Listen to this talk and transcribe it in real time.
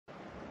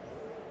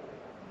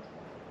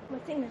My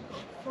thing is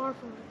far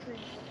from the tree.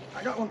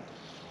 I got one.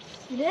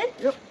 You did?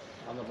 Yep.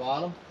 On the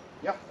bottom?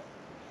 Yep.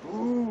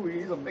 Ooh,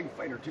 he's a big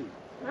fighter too.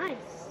 Nice.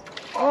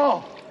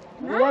 Oh,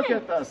 Nice. look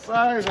at the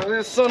size of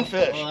this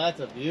sunfish. Oh, that's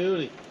a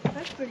beauty.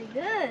 That's pretty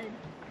good.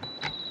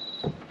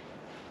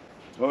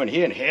 Oh, and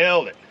he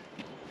inhaled it.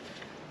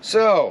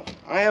 So,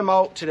 I am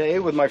out today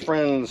with my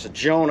friends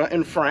Jonah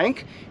and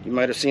Frank. You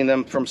might have seen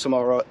them from some of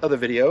our other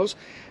videos.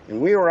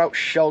 And we were out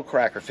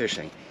shellcracker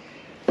fishing.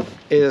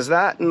 Is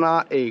that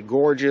not a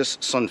gorgeous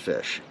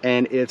sunfish?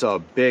 And it's a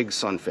big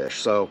sunfish.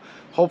 So,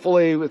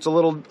 hopefully it's a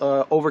little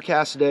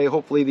overcast today.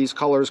 Hopefully these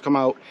colors come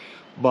out.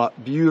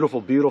 But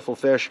beautiful, beautiful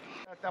fish.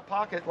 That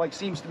pocket like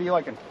seems to be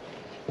like an...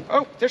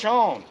 Oh, fish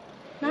on.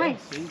 Nice.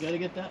 Yeah, so you gotta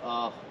get that.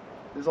 Oh.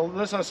 This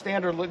is a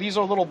standard. These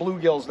are little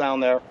bluegills down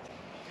there.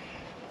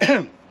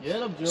 Get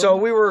them, Joe. So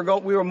we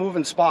were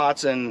moving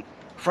spots, and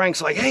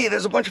Frank's like, "Hey,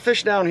 there's a bunch of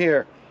fish down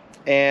here,"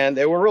 and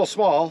they were real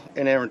small,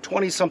 and they were in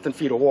 20-something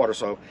feet of water.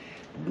 So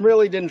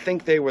really didn't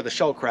think they were the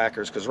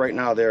shellcrackers because right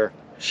now they're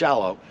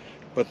shallow,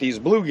 but these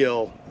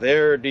bluegill,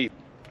 they're deep.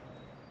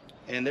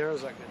 And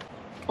there's like,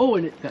 Oh,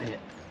 and it got hit.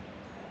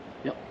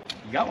 Yep.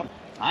 you got one.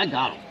 I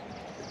got him.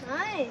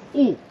 Nice.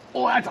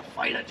 Oh, that's a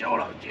fighter,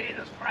 Jonah.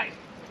 Jesus Christ.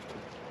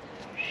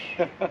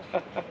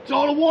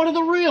 Jonah wanted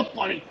the real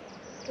funny.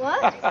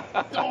 What?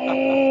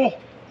 Oh,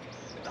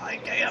 I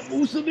can't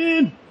moose him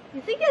in.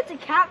 You think that's a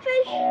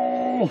catfish?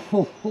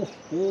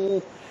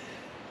 Oh,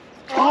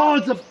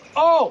 it's a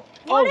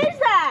What is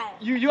that?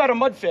 You had a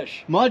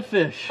mudfish.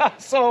 mudfish.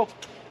 So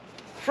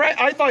Frank,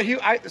 I thought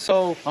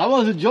I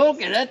wasn't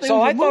joking. That thing So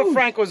was I a thought moose.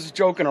 Frank was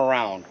joking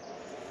around.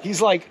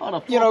 He's like,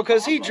 you know,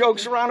 because he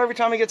jokes around every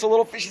time he gets a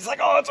little fish. He's like,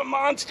 oh, it's a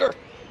monster.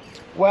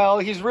 Well,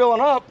 he's reeling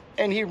up,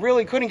 and he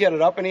really couldn't get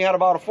it up, and he had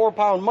about a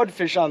 4-pound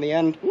mudfish on the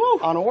end. Woo.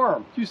 On a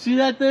worm. Did you see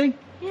that thing?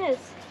 Yes.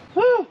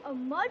 Woo. A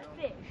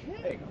mudfish.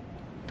 There you go.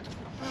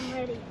 I'm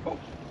ready. Oh,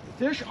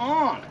 fish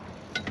on.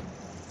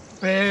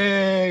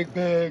 Big,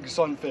 big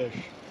sunfish.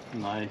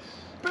 Nice.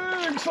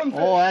 Big sunfish.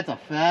 Oh, that's a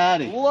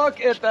fatty. Look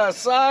at the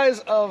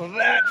size of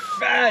that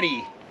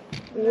fatty.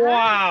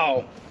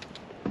 Wow.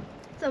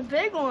 It's a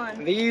big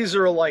one. These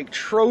are like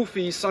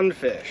trophy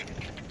sunfish.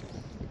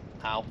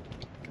 Ow.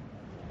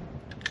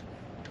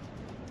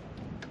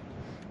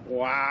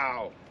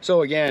 Wow.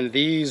 So again,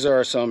 these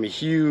are some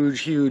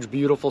huge, huge,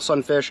 beautiful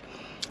sunfish.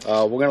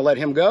 We're gonna let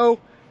him go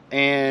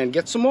and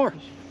get some more.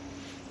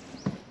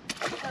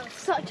 That was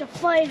such a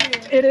fighter.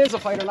 It is a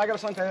fighter, and I got a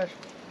sunfish.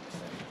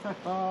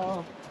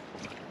 Oh,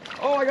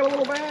 I got a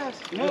little bass.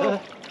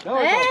 No,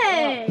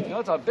 Hey! No,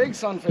 it's a big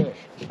sunfish.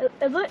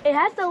 It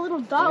has that little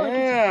dot.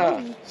 Yeah.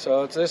 Like it's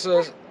So this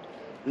is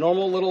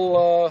normal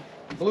little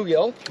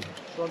bluegill.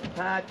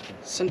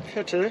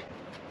 Sunfish.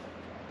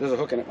 There's a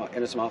hook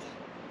in its mouth.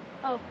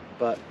 Oh.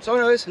 But so,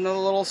 anyways, another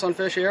little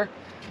sunfish here,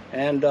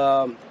 and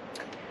I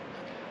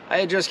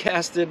had just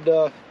casted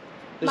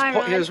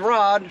his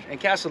rod and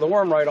casted the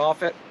worm right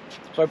off it.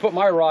 So I put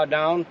my rod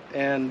down,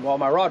 and while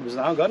my rod was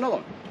down, got another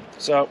one.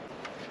 So,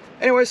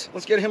 anyways,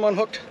 let's get him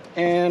unhooked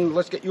and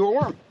let's get you a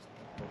worm.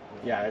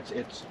 Yeah,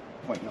 it's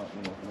pointing out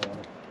in the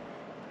water.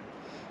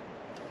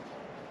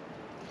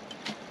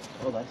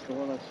 Oh, that's the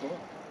one I saw.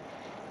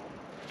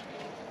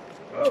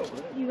 Oh,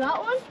 You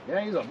got one?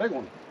 yeah, he's a big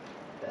one.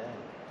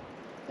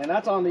 And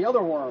that's on the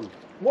other worm.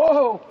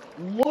 Whoa!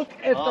 Look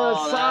at the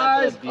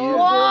size of this Whoa!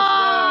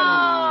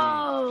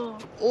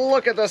 fatty.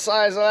 Look at the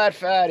size of that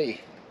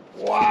fatty.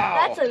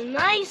 Wow. That's a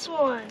nice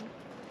one.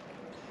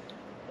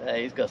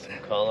 Hey, he's got some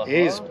color.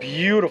 He's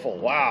beautiful.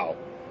 Wow.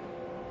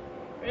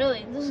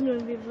 Really, this is going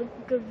to be a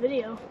good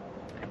video.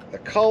 The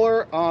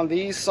color on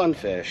these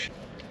sunfish.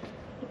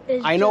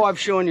 It's I know just- I've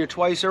shown you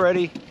twice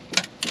already,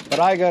 but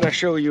I gotta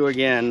show you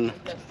again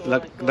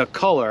the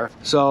color.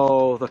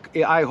 So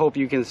I hope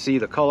you can see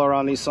the color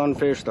on these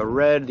sunfish, the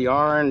red, the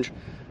orange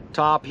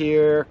top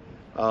here,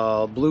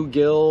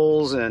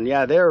 bluegills, and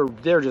yeah,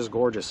 they're just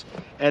gorgeous,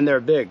 and they're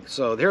big.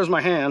 So here's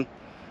my hand.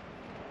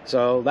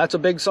 So that's a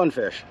big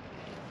sunfish.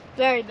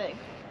 Very big.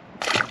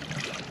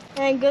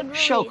 And good release.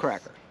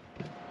 Shellcracker.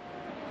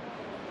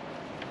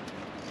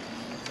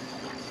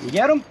 You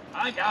get him?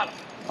 I got him.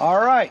 All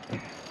right.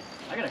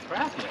 I got a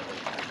crappie.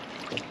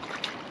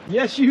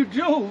 Yes, you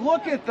do.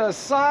 Look at the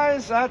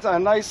size. That's a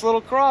nice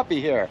little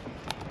crappie here.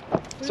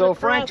 So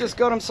Frank just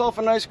got himself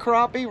a nice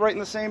crappie right in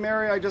the same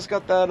area I just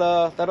got that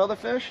that other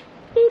fish.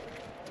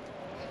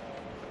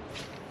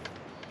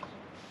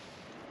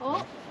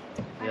 Oh,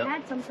 Yep. I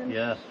had something.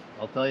 Yeah,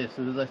 I'll tell you, as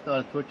soon as I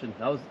started twitching,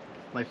 that was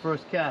my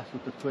first cast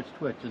with the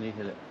twitch, and he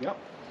hit it. Yep.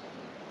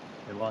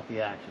 They want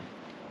the action.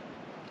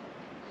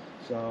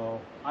 So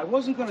I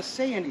wasn't going to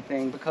say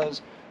anything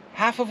because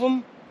half of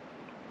them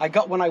I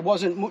got when I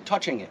wasn't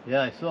touching it.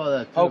 Yeah, I saw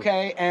that too.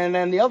 Okay, and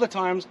then the other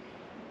times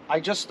I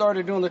just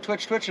started doing the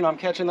twitch and I'm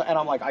catching and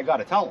I'm like, I got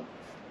to tell them.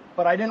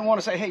 But I didn't want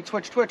to say, hey,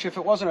 twitch if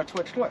it wasn't a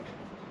twitch.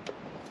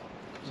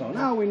 So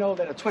now we know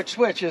that a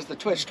twitch is the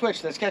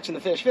twitch that's catching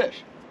the fish.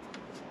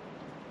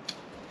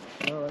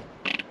 All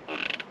right.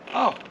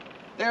 Oh,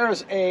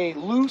 there's a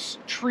loose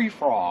tree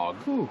frog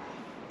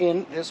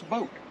in this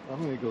boat.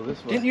 I'm gonna go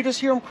this way. Didn't you just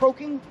hear him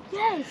croaking?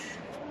 Yes.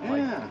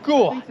 Yeah.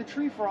 God. I think the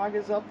tree frog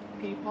is up,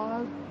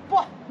 Peapod.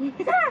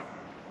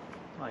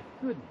 My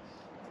goodness.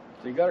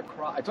 So you got a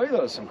crappie. I told you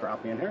there was some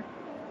crappie in here.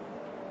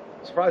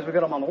 Surprised we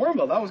got them on the worm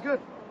though. That was good.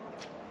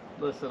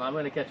 Listen, I'm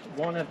gonna catch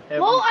one of every.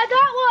 Whoa, I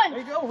got There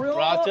one. you go. Reel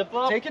Rod it tip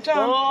up. up. Take your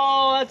time.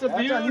 Oh, that's a That's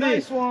beauty. a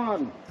nice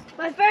one.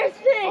 My first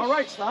fish. All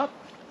right, stop.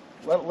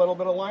 Let a little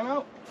bit of line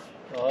out.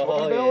 Open the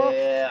Oh bill up.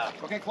 yeah.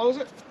 Okay, close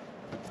it.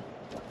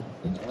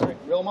 All right,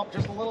 reel them up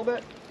just a little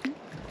bit.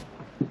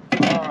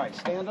 All right,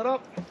 stand it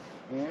up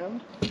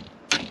and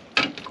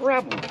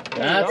grab them.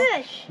 That's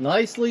Fish.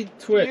 nicely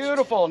twitched.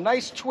 Beautiful,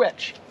 nice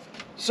twitch.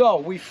 So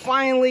we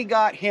finally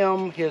got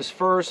him his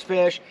first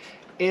fish.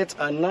 It's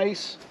a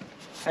nice,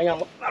 hang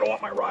on, I don't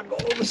want my rod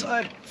going over the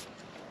side.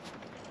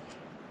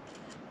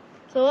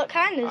 So what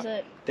kind is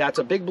it? That's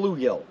a big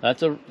bluegill.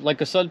 That's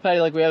like a sun patty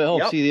like we have at home.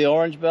 Yep. See the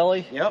orange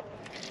belly? Yep.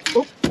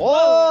 Oop.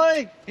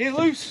 Boy! He's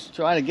loose.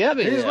 Trying to get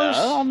me. He's there. loose.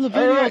 I'm the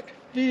All right.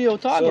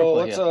 videographer So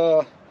let's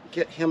here.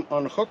 get him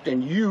unhooked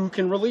and you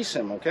can release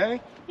him, okay?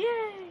 Yay.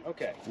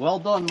 Okay. Well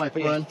done, my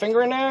Put your friend.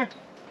 finger in there.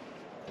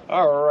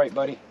 All right,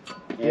 buddy.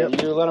 And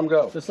Yep. you let him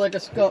go. Just like a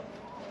scup.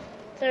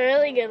 It's a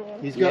really good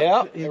one. He's got,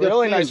 Yep, he's got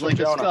really fins nice one, like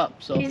a Jonah.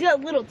 scup. So. He's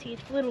got little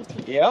teeth, little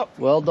teeth. Yep.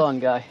 Well done,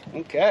 guy.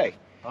 Okay.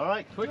 All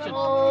right, twitching.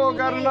 Oh,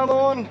 got another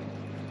one.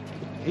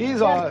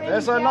 He's on.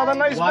 That's another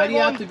nice Why big do you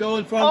one. have to go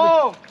in front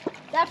of Oh,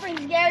 That brings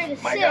Gary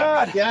to my 6.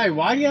 God. the... Gary,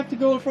 why do you have to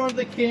go in front of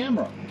the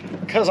camera?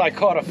 Because I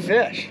caught a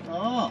fish.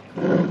 Oh.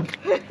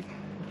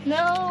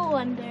 No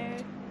wonder.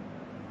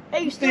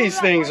 Hey, you still These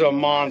got things one? are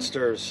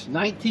monsters.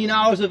 19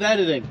 hours of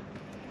editing.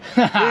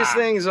 These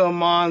things are That's a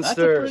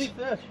monsters. pretty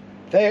fish.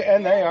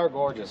 They are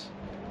gorgeous.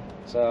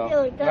 So, Yeah,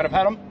 like you want to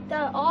pet them?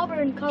 That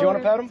auburn color. Do you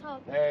want to pet them?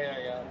 top. There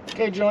you go.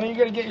 Okay, Jonah, you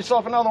got to get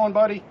yourself another one,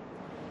 buddy.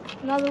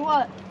 Another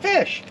what?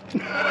 Fish.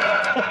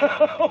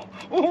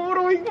 what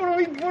are we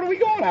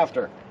going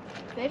after?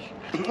 Fish?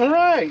 All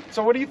right.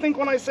 So, what do you think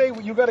when I say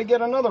you got to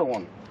get another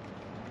one?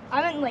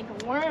 I meant like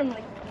a worm,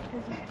 like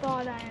because you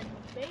thought I had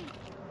bait.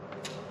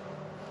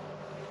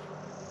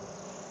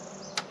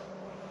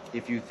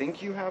 If you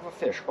think you have a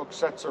fish, hook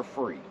sets are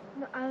free.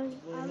 No, I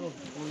was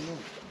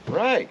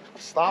Right.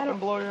 Stop I don't- and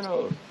blow your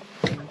nose.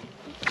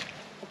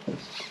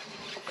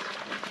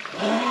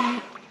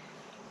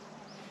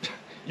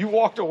 You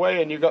walked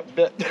away and you got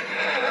bit.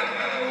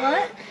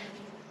 what?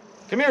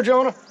 Come here,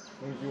 Jonah.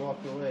 Where'd you walk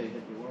away?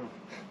 Hit your worm.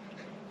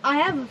 I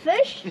have a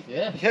fish?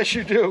 Yeah. Yes,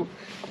 you do.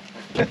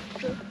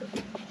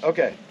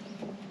 Okay.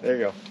 There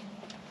you go.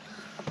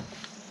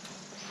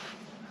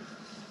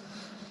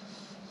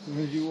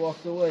 Where'd you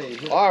walk away?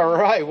 All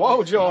right.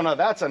 Whoa, Jonah.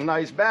 That's a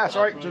nice bass.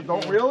 All right. Just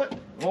don't reel it.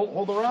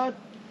 Hold the rod.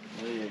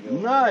 There you go.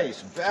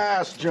 Nice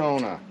bass,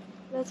 Jonah.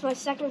 That's my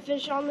second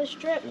fish on this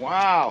trip.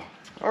 Wow.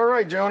 All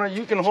right, Jonah.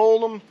 You can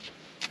hold him.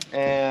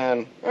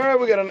 And all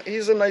right,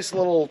 he's a nice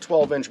little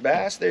 12-inch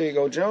bass. There you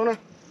go, Jonah.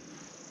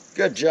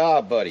 Good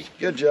job, buddy.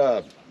 Good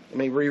job. Let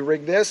me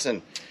re-rig this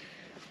and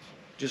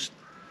just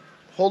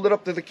hold it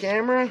up to the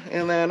camera.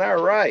 And then,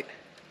 all right.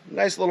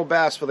 Nice little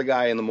bass for the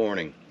guy in the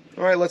morning.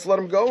 All right, let's let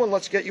him go and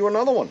let's get you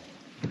another one.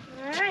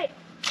 All right.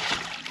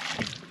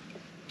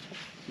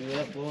 See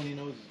that blow in your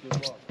nose is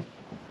good luck.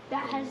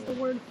 That has the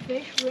word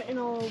fish written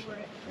all over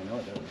it. I know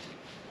it does.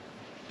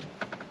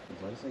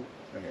 Let us see.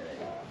 Okay, there you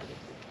go.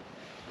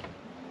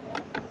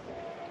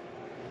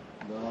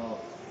 No.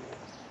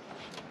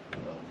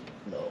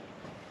 No.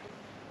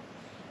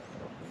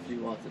 If she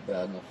wants it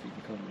bad enough, she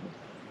can come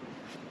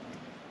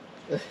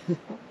with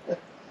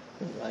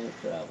I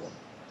ain't traveling.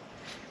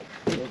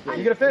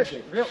 You get a fish.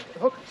 Reel,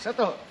 hook, set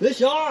the hook.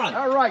 Fish on!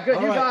 All right, good.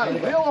 All You right, got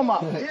him. there you go. Reel him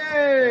up.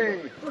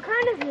 Yay! What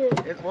kind is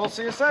it? We'll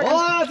see a second.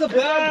 Oh, that's a It's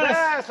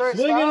bass! All right,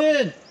 Swing stop.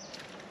 it in!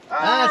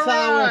 That's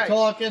how we're right.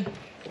 talking.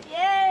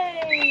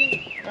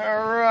 Yay!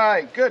 All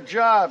right, good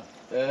job.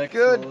 Excellent.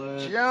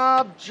 Good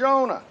job,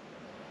 Jonah.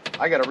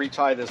 I got to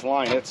retie this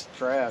line. It's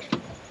trash.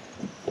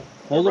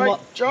 Hold All him right,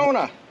 up.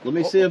 Jonah. Let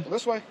me see him.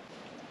 This way.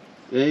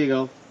 There you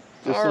go.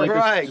 Just All like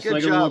right, just good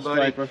like job, a little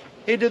buddy. striper.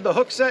 He did the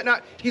hook set. Now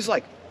he's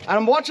like,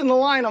 I'm watching the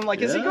line. I'm like,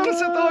 is he going to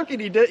set the hook?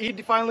 And he did. He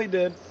finally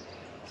did.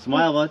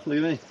 Smile, bud. Look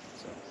at me.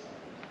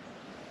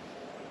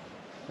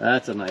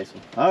 That's a nice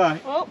one. All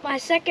right. Oh, my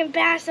second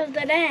bass of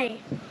the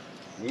day.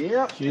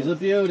 Yep. She's a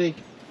beauty.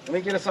 Let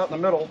me get us out in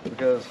the middle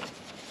because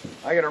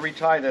I got to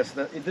retie this.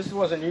 This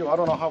wasn't you. I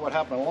don't know how it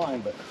happened in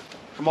line, but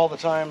from all the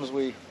times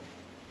we.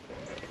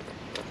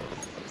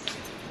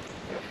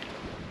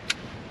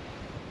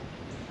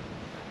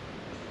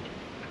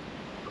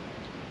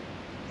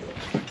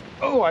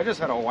 Oh, I just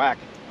had a whack.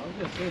 I was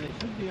gonna say they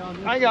should be on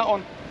this. I got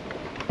one.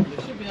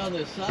 They should be on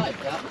this side.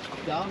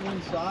 Down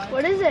one side.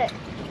 What is it?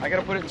 I got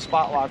to put it in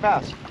spot lock.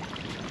 Pass.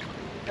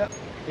 Yep.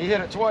 He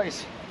hit it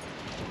twice.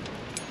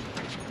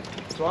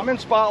 So I'm in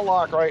spot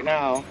lock right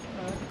now.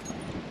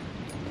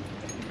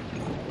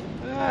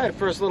 All right,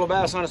 first little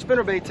bass on a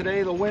spinnerbait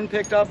today. The wind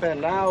picked up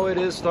and now it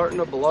is starting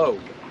to blow.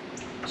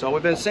 So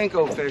we've been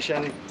Cinco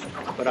fishing,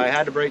 but I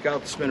had to break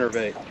out the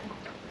spinnerbait.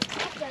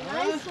 That's a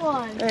nice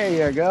one.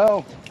 There you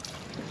go.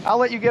 I'll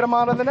let you get them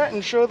out of the net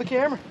and show the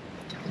camera.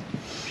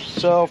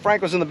 So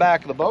Frank was in the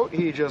back of the boat.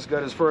 He just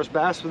got his first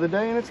bass for the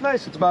day, and it's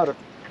nice. It's about a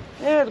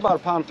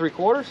pound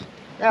 3/4.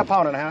 Yeah, a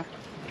pound and a half.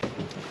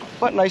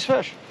 But nice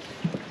fish.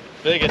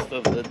 Biggest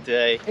of the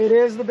day. It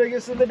is the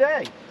biggest of the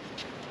day.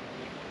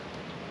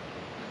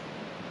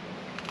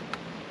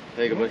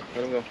 There you go, buddy.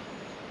 Let him go.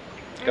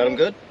 Got him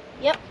good?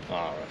 Yep.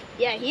 All right.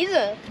 Yeah, he's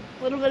a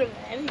little bit of a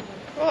heavy one.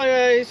 Oh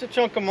yeah, he's a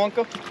chunk of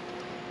monka.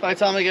 By the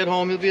time I get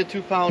home, he'll be a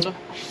 2-pounder.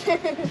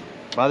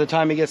 By the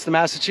time he gets to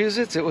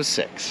Massachusetts, it was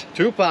 6.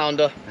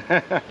 2-pounder.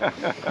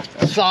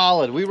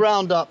 Solid. We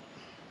round up.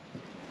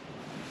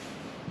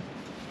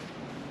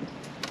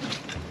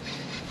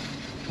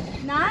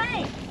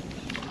 Nice.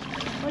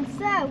 What's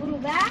that, a little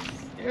bass?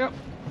 Yep.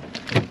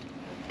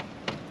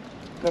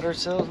 Got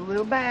ourselves a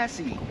little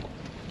bassy.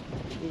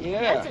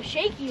 Yeah. That's a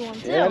shaky one,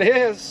 too. Yeah, it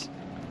is.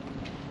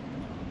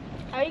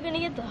 How are you going to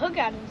get the hook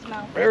out of his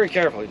mouth? Very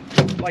carefully,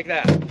 like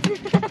that.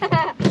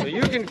 So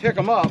you can pick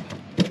them up.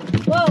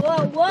 Whoa,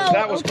 whoa, whoa.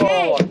 That was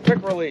called a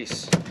quick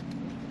release.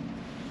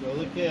 Show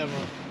the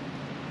camera.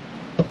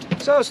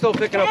 So still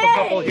picking up a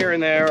couple here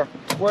and there.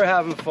 We're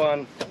having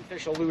fun.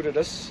 Fish eluded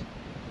us.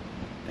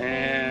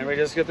 And we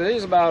just get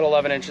these about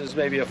 11 inches,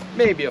 maybe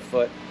a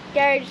foot.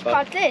 Gary just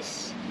caught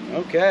this.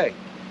 Okay.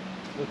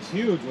 Looks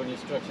huge when you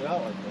stretch it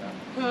out like that.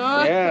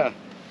 Huh? Yeah.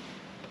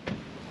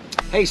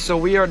 Hey, so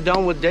we are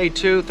done with day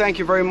 2. Thank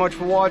you very much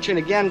for watching.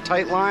 Again,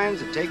 tight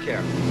lines and take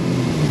care.